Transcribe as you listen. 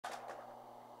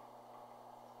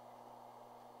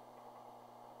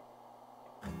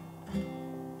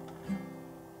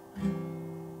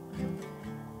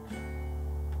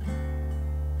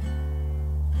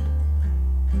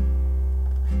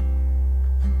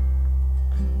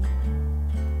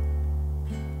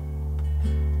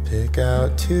Pick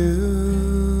out two,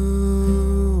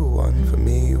 one for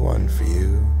me, one for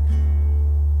you.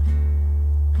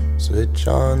 Switch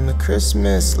on the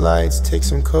Christmas lights, take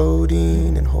some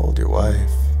codeine and hold your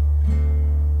wife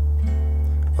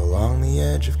along the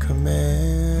edge of commands.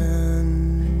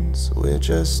 We're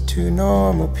just two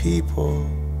normal people.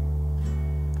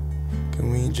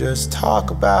 Can we just talk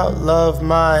about love?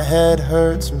 My head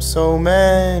hurts from so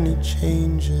many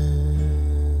changes.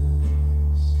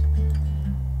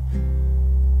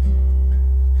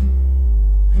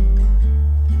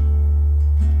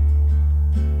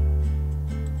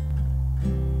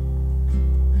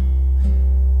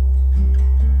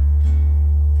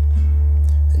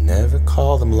 Never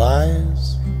call them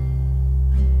lies,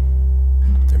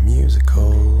 they're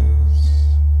musicals.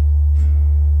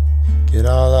 Get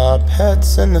all our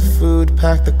pets and the food,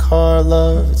 pack the car,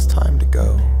 love, it's time to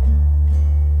go.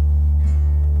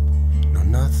 No,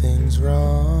 nothing's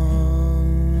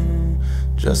wrong,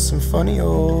 just some funny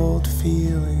old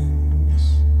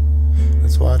feelings.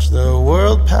 Let's watch the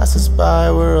world pass us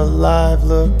by, we're alive,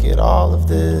 look at all of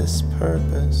this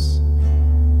purpose.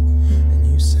 And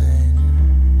you say,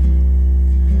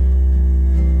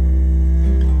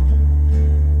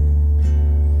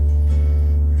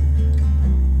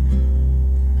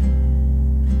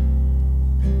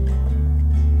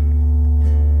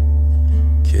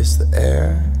 kiss the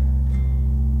air,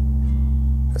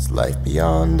 that's life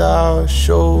beyond our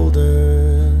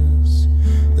shoulders.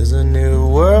 There's a new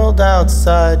world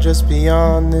outside, just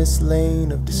beyond this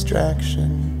lane of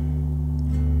distraction.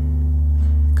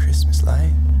 Christmas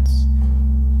lights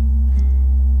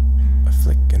are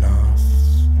flicking off.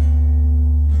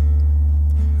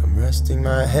 I'm resting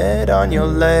my head on your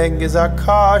leg as our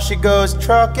car, she goes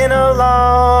trucking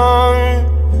along.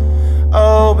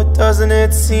 Oh, but doesn't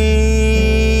it seem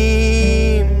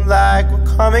like we're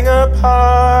coming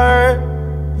apart?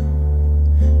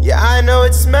 Yeah, I know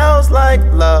it smells like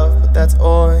love, but that's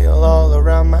oil all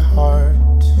around my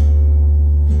heart.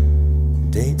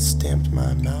 Date stamped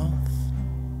my mouth.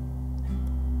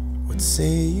 What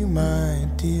say you, my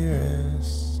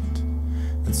dearest?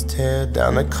 Let's tear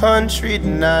down the country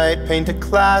tonight, paint a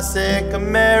classic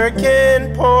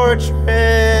American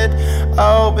portrait.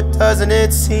 Oh, but doesn't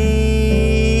it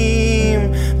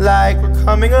seem like we're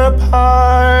coming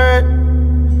apart?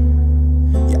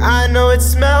 Yeah, I know it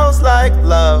smells like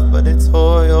love, but it's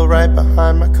oil right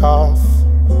behind my cough.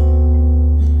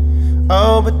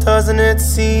 Oh, but doesn't it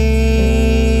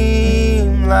seem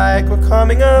like we're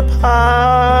coming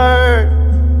apart?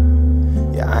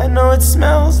 Yeah, I know it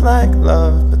smells like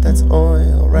love, but that's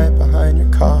oil right behind your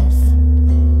cough.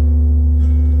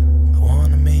 I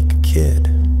wanna make a kid,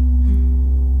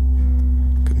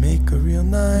 could make a real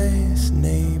nice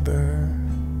neighbor.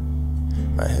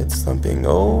 My head slumping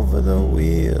over the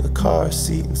wheel, the car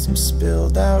seat and some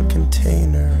spilled out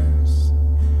containers.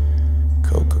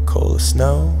 Coca-Cola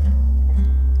snow,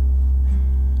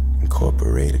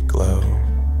 incorporated glow.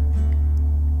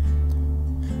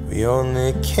 We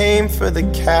only came for the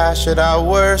cash, at our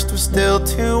worst we're still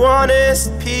two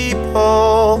honest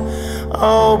people.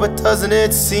 Oh, but doesn't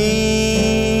it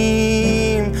seem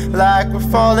like we're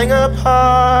falling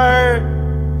apart?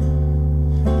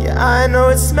 Yeah, I know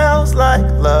it smells like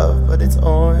love, but it's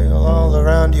oil all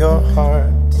around your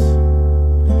heart.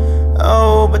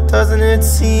 Oh, but doesn't it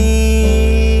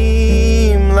seem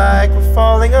like we're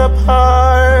falling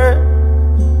apart?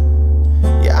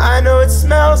 Yeah, I know it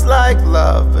smells like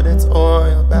love, but it's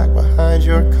oil back behind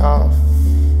your cough.